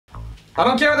I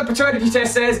don't care what the paternity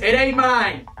test says, it ain't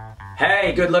mine.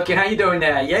 Hey, good looking, how you doing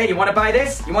there? Yeah, you wanna buy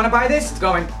this? You wanna buy this? It's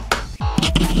going.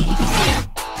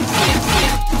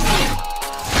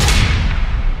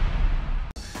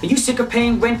 Are you sick of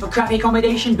paying rent for crappy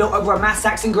accommodation built over a mass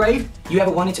Saxon grave? You ever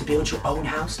wanted to build your own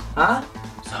house? Huh?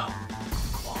 So,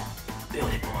 come on,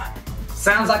 build it, boy.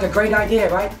 Sounds like a great idea,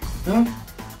 right? Hmm?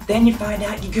 Then you find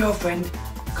out your girlfriend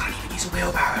can't even use a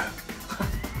wheelbarrow.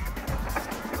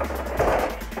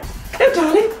 Hello,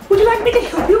 darling. Would you like me to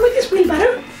help you with this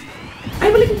wheelbarrow? I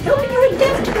will help in your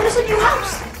endeavour to build us a new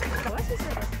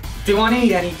house. Do I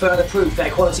need any further proof that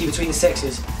equality between the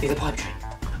sexes is a pipe dream?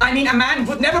 I mean, a man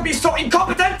would never be so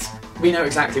incompetent! We know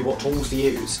exactly what tools to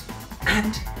use.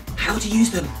 And how to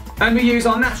use them. And we use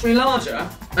our naturally larger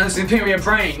and superior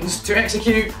brains to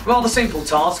execute rather simple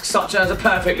tasks such as a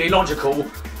perfectly logical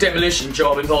demolition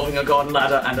job involving a garden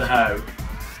ladder and a hoe.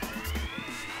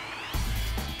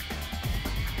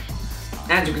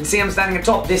 As you can see, I'm standing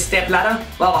atop this step ladder,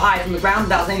 rather high from the ground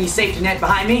without any safety net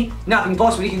behind me. Nothing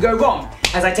possibly can go wrong,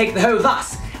 as I take the hoe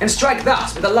thus, and strike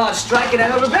thus with a large strike and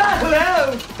over.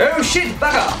 Oh shit,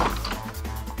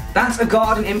 bugger! That's a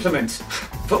garden implement,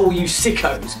 for all you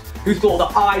sickos who thought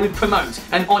that I would promote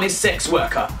an honest sex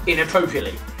worker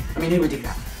inappropriately. I mean, who would do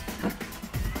that? Huh?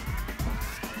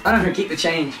 I don't know, keep the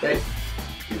change, babe.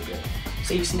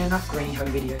 So you've seen enough grainy home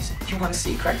videos. You want to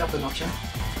see it cracked up a notch, huh?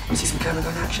 Want to see some curling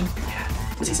gun action? Yeah.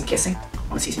 Want to see some kissing?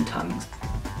 Want to see some tongues?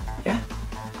 Yeah?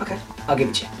 Okay, I'll give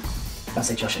it to you. Don't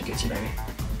say Josh won't give it to you, baby.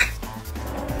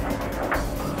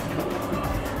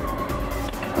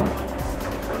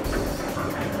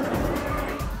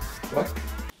 What?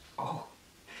 Oh.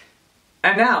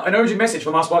 And now, an urgent message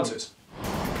from our sponsors.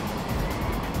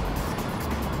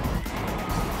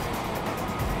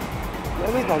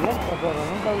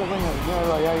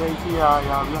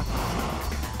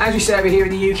 As we say over here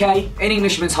in the UK, an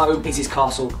Englishman's home is his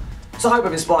castle. So I hope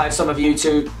I've inspired some of you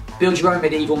to build your own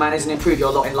medieval manners and improve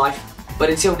your lot in life. But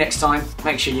until next time,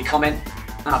 make sure you comment.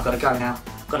 And I've got to go now.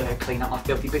 Got to go clean up my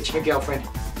filthy bitch of a girlfriend.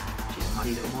 She's a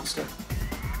muddy little monster.